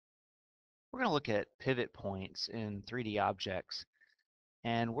We're going to look at pivot points in 3D objects,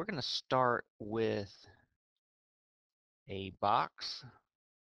 and we're going to start with a box.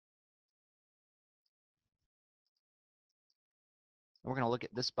 We're going to look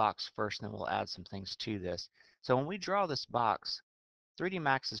at this box first, and then we'll add some things to this. So when we draw this box, 3D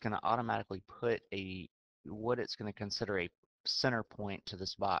Max is going to automatically put what it's going to consider a center point to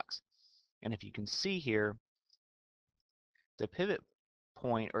this box. And if you can see here, the pivot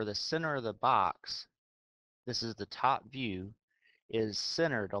point, or the center of the box, this is the top view, is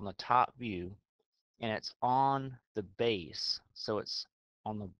centered on the top view, and it's on the base, so it's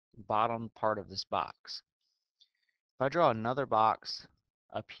on the bottom part of this box. If I draw another box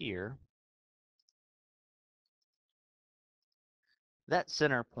up here, that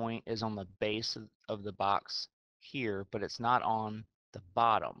center point is on the base of the box here, but it's not on the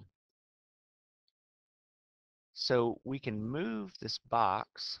bottom. So we can move this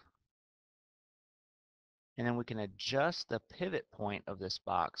box, and then we can adjust the pivot point of this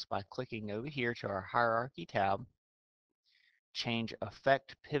box by clicking over here to our Hierarchy tab, change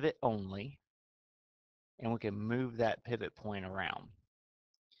Effect Pivot Only, and we can move that pivot point around.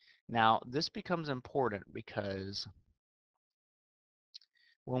 Now, this becomes important because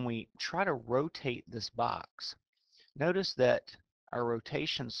when we try to rotate this box, notice that our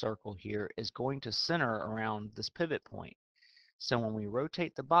rotation circle here is going to center around this pivot point. So when we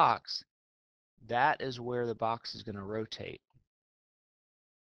rotate the box, that is where the box is going to rotate.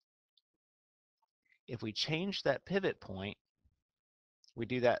 If we change that pivot point, we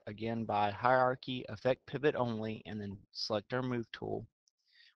do that again by Hierarchy, Effect Pivot Only, and then select our Move tool.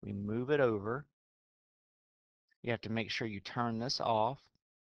 We move it over. You have to make sure you turn this off,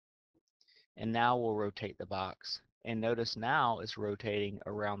 and now we'll rotate the box. And notice now it's rotating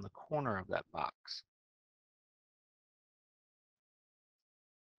around the corner of that box.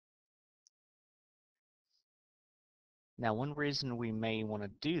 Now, one reason we may want to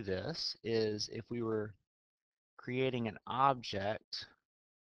do this is if we were creating an object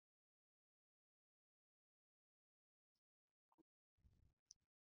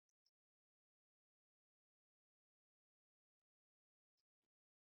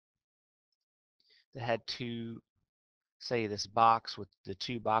that had two, say this box with the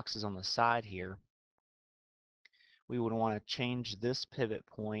two boxes on the side here, we would want to change this pivot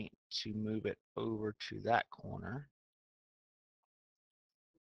point to move it over to that corner.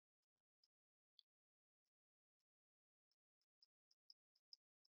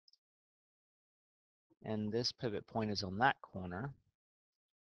 And this pivot point is on that corner.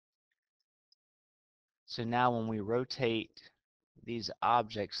 So now when we rotate these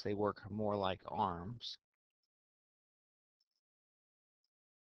objects, they work more like arms.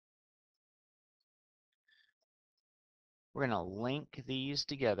 We're going to link these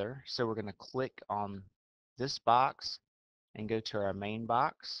together. So we're going to click on this box and go to our main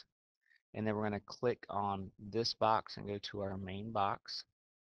box. And then we're going to click on this box and go to our main box.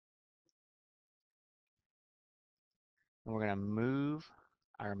 And we're going to move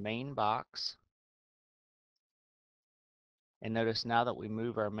our main box. And notice now that we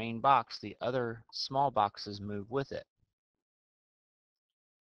move our main box, the other small boxes move with it.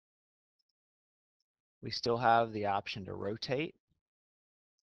 We still have the option to rotate.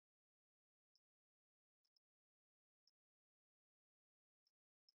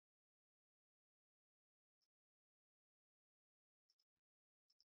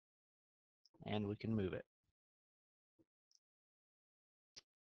 And we can move it.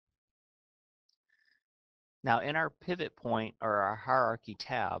 Now in our pivot point, or our hierarchy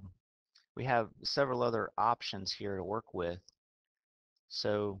tab, we have several other options here to work with.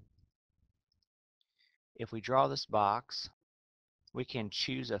 So if we draw this box, we can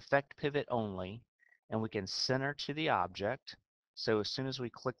choose Effect Pivot Only, and we can center to the object. So as soon as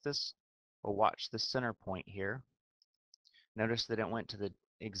we click this, or watch the center point here, notice that it went to the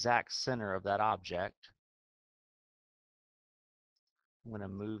exact center of that object. I'm going to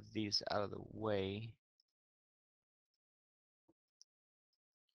move these out of the way.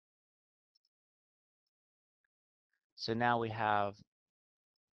 So now we have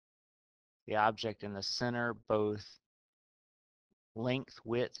the object in the center, both length,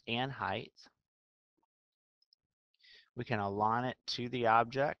 width, and height. We can align it to the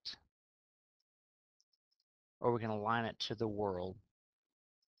object, or we can align it to the world.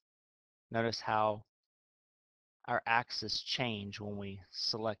 Notice how our axes change when we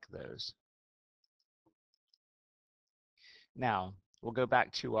select those. Now, we'll go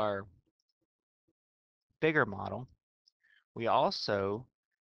back to our bigger model. We also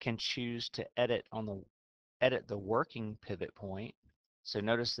can choose to edit the working pivot point. So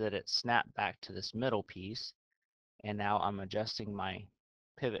notice that it snapped back to this middle piece, and now I'm adjusting my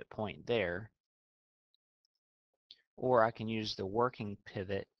pivot point there. Or I can use the working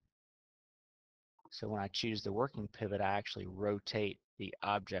pivot. So when I choose the working pivot, I actually rotate the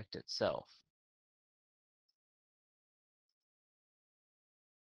object itself.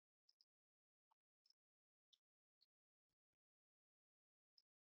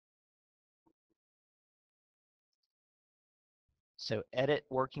 So edit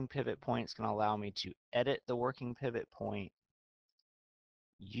working pivot point is going to allow me to edit the working pivot point.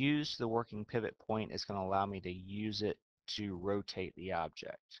 Use the working pivot point is going to allow me to use it to rotate the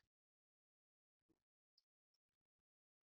object.